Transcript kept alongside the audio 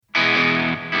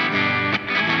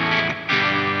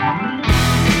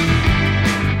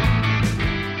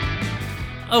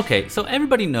Okay, so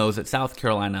everybody knows that South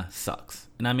Carolina sucks.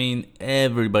 And I mean,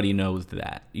 everybody knows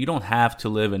that. You don't have to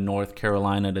live in North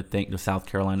Carolina to think that South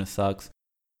Carolina sucks.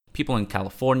 People in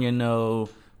California know,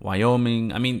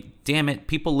 Wyoming. I mean, damn it,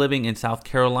 people living in South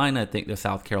Carolina think that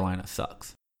South Carolina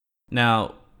sucks.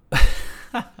 Now,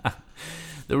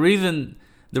 the reason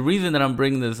that I'm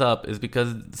bringing this up is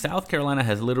because South Carolina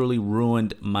has literally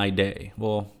ruined my day.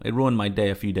 Well, it ruined my day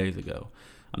a few days ago.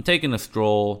 I'm taking a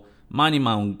stroll, minding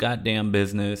my own goddamn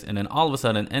business, and then all of a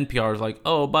sudden NPR is like,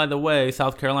 oh, by the way,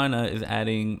 South Carolina is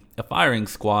adding a firing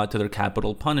squad to their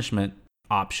capital punishment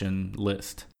option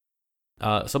list.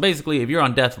 So basically, if you're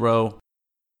on death row,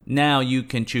 now you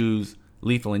can choose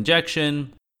lethal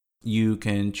injection, you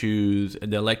can choose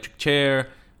the electric chair,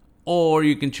 or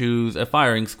you can choose a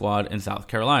firing squad in South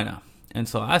Carolina. And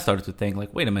so I started to think,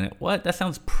 like, wait a minute, what? That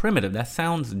sounds primitive. That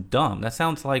sounds dumb. That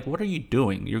sounds like, what are you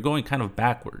doing? You're going kind of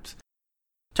backwards.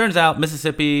 Turns out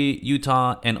Mississippi,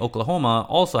 Utah, and Oklahoma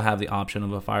also have the option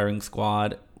of a firing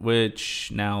squad,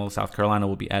 which now South Carolina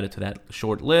will be added to that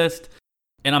short list.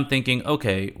 And I'm thinking,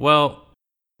 okay, well,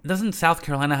 doesn't South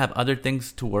Carolina have other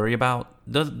things to worry about?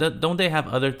 Don't they have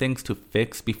other things to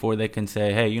fix before they can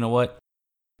say, hey, you know what?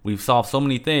 We've solved so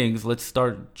many things. Let's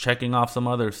start checking off some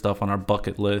other stuff on our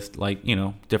bucket list, like, you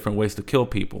know, different ways to kill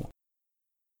people.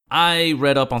 I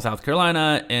read up on South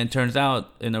Carolina, and turns out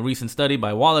in a recent study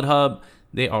by WalletHub,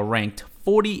 they are ranked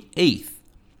 48th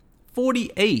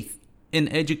in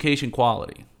education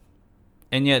quality.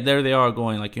 And yet there they are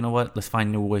going like, you know what? Let's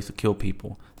find new ways to kill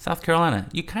people. South Carolina,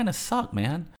 you kind of suck,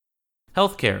 man.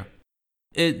 Healthcare.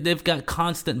 They've got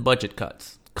constant budget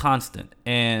cuts. Constant.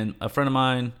 And a friend of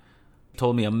mine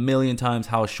told me a million times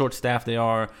how short-staffed they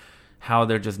are, how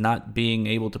they're just not being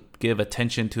able to give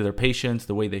attention to their patients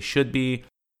the way they should be.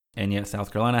 And yet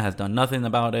South Carolina has done nothing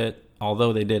about it,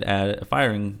 although they did add a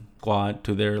firing squad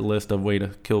to their list of way to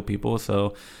kill people.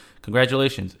 So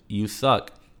congratulations, you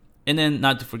suck. And then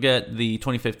not to forget the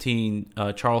 2015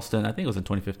 Charleston, I think it was in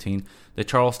 2015, the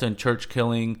Charleston church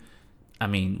killing. I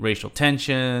mean, racial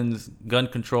tensions, gun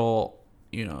control,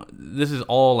 you know, this is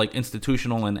all like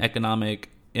institutional and economic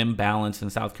imbalance in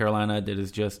South Carolina that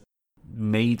has just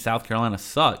made South Carolina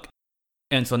suck.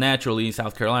 And so naturally,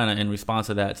 South Carolina, in response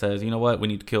to that, says, you know what, we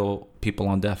need to kill people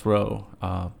on death row.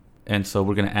 And so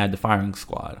we're going to add the firing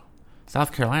squad.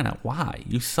 South Carolina, why?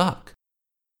 You suck.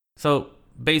 So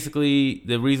basically,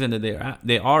 the reason that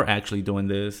they are actually doing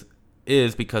this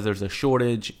is because there's a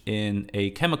shortage in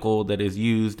a chemical that is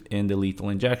used in the lethal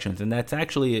injections. And that's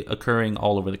actually occurring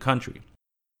all over the country.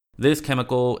 This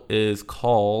chemical is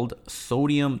called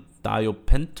sodium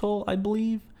thiopental, I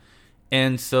believe.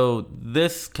 And so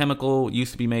this chemical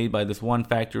used to be made by this one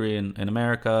factory in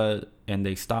America, and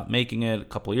they stopped making it a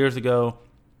couple of years ago.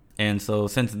 And so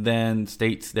since then,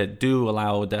 states that do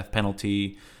allow a death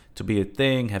penalty to be a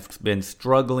thing have been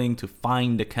struggling to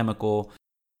find the chemical.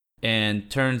 And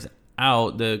turns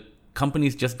out the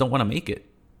companies just don't want to make it.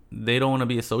 They don't want to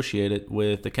be associated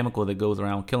with the chemical that goes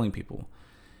around killing people.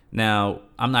 Now,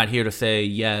 I'm not here to say,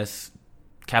 yes,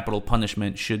 capital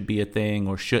punishment should be a thing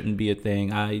or shouldn't be a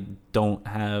thing. I don't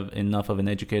have enough of an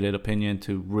educated opinion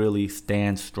to really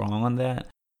stand strong on that.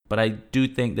 But I do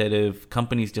think that if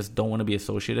companies just don't want to be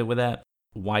associated with that,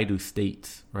 why do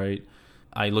states, right?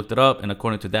 I looked it up, and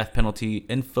according to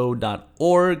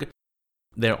deathpenaltyinfo.org,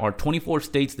 there are 24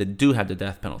 states that do have the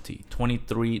death penalty,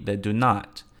 23 that do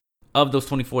not. Of those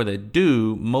 24 that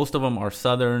do, most of them are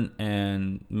southern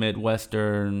and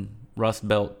midwestern Rust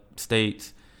Belt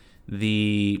states.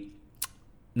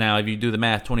 Now, if you do the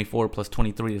math, 24 plus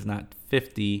 23 is not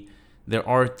 50. There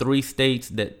are 3 states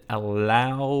that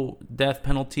allow death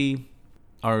penalty,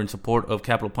 are in support of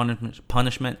capital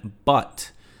punishment, but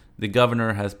the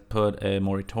governor has put a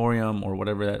moratorium, or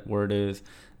whatever that word is,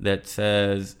 that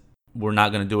says we're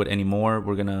not going to do it anymore.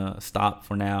 We're going to stop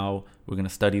for now. We're going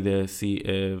to study this, see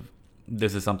if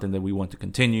this is something that we want to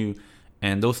continue.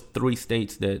 And those 3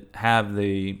 states that have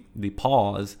the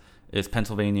pause is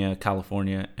Pennsylvania,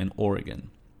 California, and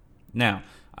Oregon. Now,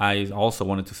 I also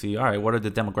wanted to see, all right, what are the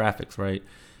demographics, right?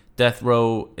 Death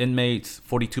row inmates,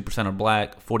 42% are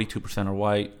black, 42% are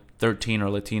white, 13% are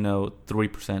Latino,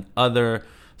 3% other.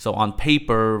 So on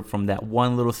paper, from that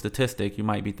one little statistic, you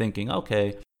might be thinking,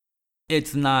 okay,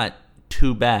 it's not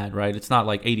too bad, right? It's not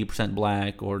like 80%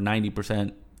 black or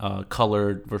 90%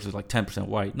 colored versus like 10%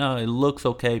 white. No, it looks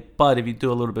okay. But if you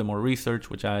do a little bit more research,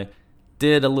 which I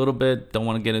did a little bit, don't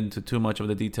want to get into too much of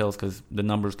the details because the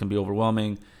numbers can be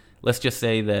overwhelming. Let's just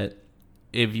say that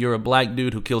if you're a black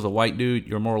dude who kills a white dude,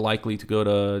 you're more likely to go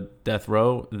to death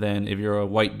row than if you're a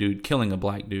white dude killing a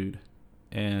black dude.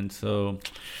 And so,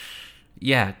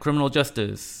 yeah, criminal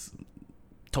justice,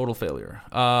 total failure.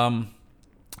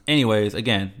 Anyways,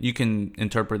 again, you can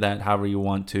interpret that however you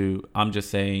want to. I'm just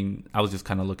saying, I was just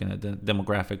kind of looking at the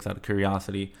demographics out of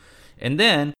curiosity. And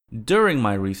then during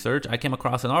my research, I came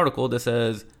across an article that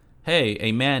says, hey,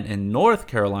 a man in North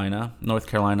Carolina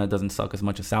doesn't suck as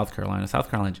much as South Carolina. South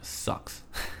Carolina just sucks.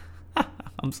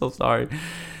 I'm so sorry.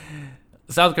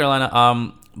 South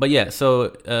Carolina, but yeah,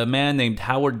 so a man named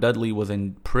Howard Dudley was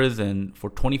in prison for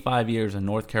 25 years in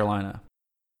North Carolina.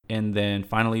 And then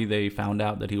finally they found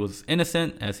out that he was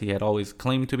innocent, as he had always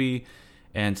claimed to be.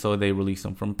 And so they released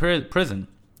him from prison.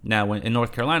 Now, in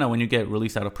North Carolina, when you get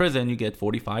released out of prison, you get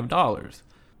 $45.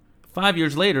 5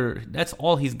 years later, that's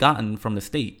all he's gotten from the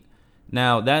state.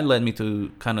 Now, that led me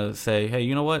to kind of say, hey,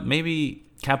 you know what? Maybe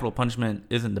capital punishment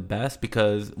isn't the best,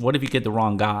 because what if you get the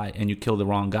wrong guy and you kill the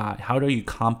wrong guy? How do you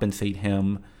compensate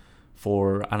him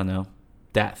for, I don't know,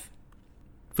 death?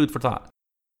 Food for thought.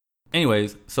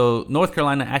 Anyways, so North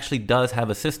Carolina actually does have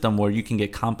a system where you can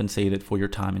get compensated for your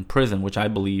time in prison, which I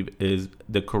believe is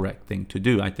the correct thing to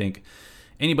do. I think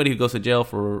anybody who goes to jail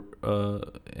for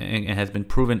and has been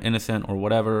proven innocent or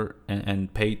whatever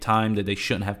and paid time that they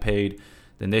shouldn't have paid,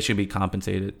 then they should be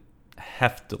compensated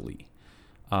heftily.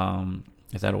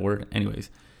 Is that a word? Anyways,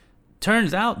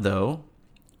 turns out, though,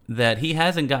 that he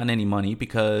hasn't gotten any money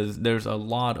because there's a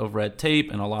lot of red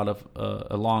tape and a lot of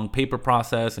a long paper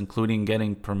process, including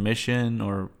getting permission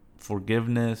or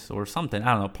forgiveness or something.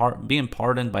 I don't know, being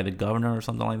pardoned by the governor or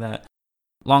something like that.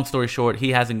 Long story short,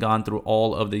 he hasn't gone through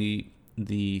all of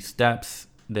the steps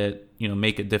that, you know,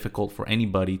 make it difficult for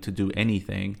anybody to do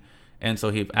anything. And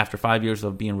so he, after 5 years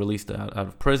of being released out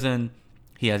of prison,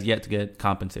 he has yet to get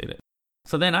compensated.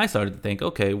 So then I started to think,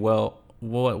 okay, well,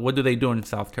 what do they do in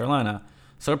South Carolina?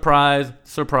 Surprise,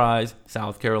 surprise,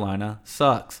 South Carolina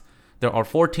sucks. There are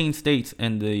 14 states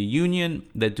in the union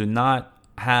that do not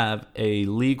have a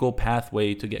legal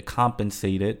pathway to get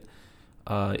compensated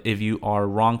if you are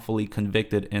wrongfully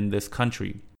convicted in this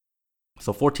country.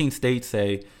 So 14 states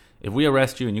say, if we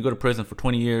arrest you and you go to prison for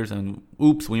 20 years and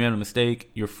oops, we made a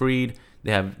mistake, you're freed.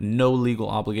 They have no legal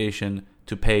obligation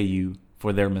to pay you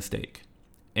for their mistake.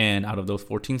 And out of those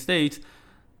 14 states,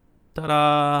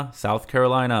 ta-da, South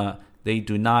Carolina, they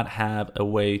do not have a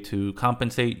way to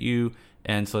compensate you.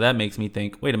 And so that makes me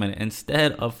think, wait a minute,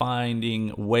 instead of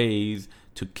finding ways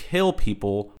to kill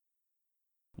people,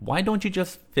 why don't you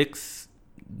just fix,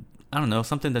 I don't know,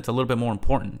 something that's a little bit more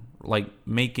important, like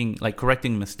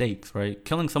correcting mistakes, right?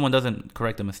 Killing someone doesn't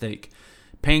correct a mistake.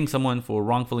 Paying someone for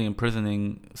wrongfully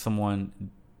imprisoning someone,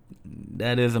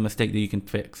 that is a mistake that you can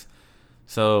fix.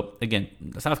 So again,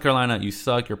 South Carolina, you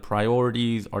suck. Your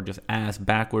priorities are just ass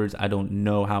backwards. I don't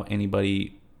know how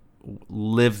anybody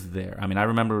lives there. I mean, I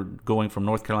remember going from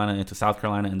North Carolina into South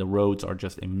Carolina and the roads are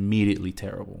just immediately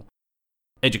terrible.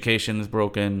 Education is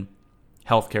broken.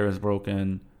 Healthcare is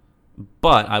broken.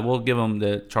 But I will give them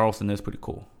that Charleston is pretty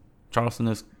cool. Charleston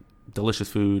is delicious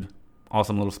food,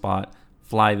 awesome little spot.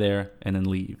 Fly there and then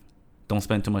leave. Don't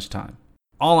spend too much time.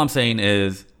 All I'm saying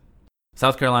is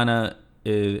South Carolina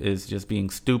is just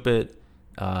being stupid.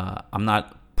 I'm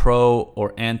not pro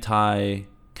or anti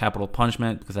capital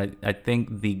punishment because I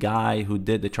think the guy who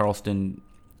did the Charleston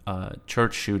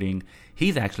church shooting,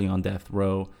 he's actually on death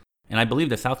row. And I believe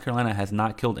that South Carolina has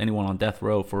not killed anyone on death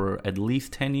row for at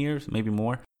least 10 years, maybe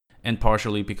more. And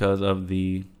partially because of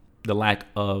the lack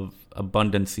of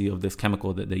abundancy of this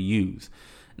chemical that they use.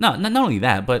 Not only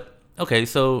that, but okay,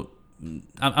 so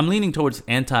I'm leaning towards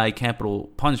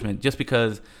anti-capital punishment just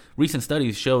because recent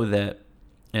studies show that,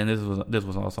 and this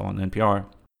was also on NPR,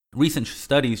 recent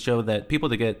studies show that people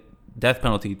that get death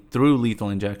penalty through lethal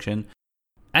injection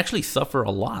actually suffer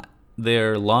a lot.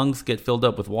 Their lungs get filled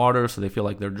up with water, so they feel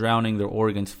like they're drowning, their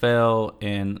organs fail,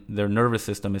 and their nervous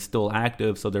system is still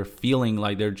active, so they're feeling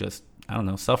like they're just, I don't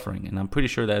know, suffering. And I'm pretty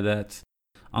sure that that's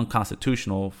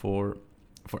unconstitutional for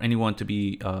anyone to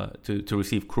be to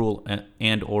receive cruel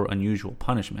and or unusual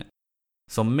punishment.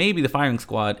 So maybe the firing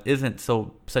squad isn't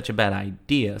such a bad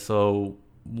idea. So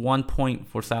 1 point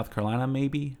for South Carolina,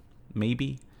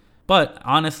 maybe. But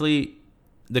honestly,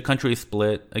 the country is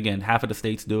split. Again, half of the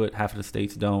states do it, half of the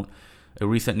states don't. A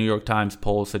recent New York Times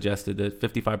poll suggested that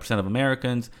 55% of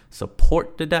Americans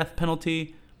support the death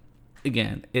penalty.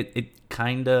 Again, it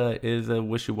kind of is a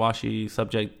wishy-washy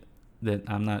subject that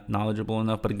I'm not knowledgeable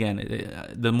enough. But again,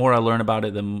 the more I learn about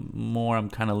it, the more I'm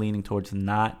kind of leaning towards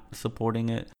not supporting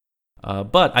it.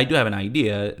 But I do have an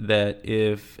idea that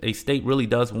if a state really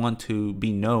does want to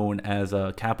be known as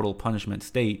a capital punishment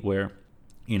state where,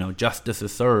 you know, justice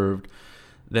is served,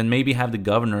 then maybe have the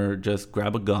governor just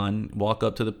grab a gun, walk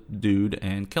up to the dude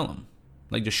and kill him.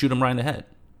 Like just shoot him right in the head.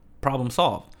 Problem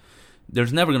solved.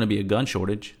 There's never going to be a gun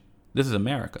shortage. This is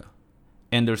America.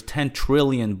 And there's 10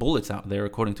 trillion bullets out there,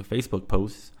 according to Facebook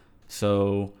posts.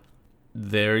 So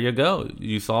there you go.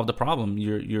 You solved the problem.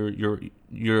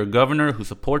 You're a governor who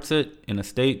supports it in a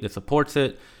state that supports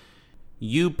it.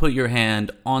 You put your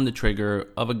hand on the trigger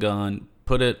of a gun,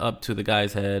 put it up to the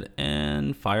guy's head,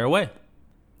 and fire away.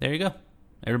 There you go.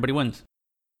 Everybody wins.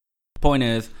 Point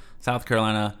is, South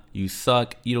Carolina, you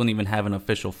suck. You don't even have an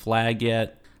official flag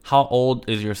yet. How old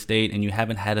is your state and you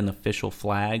haven't had an official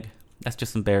flag? That's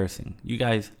just embarrassing. You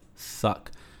guys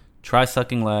suck. Try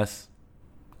sucking less.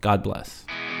 God bless.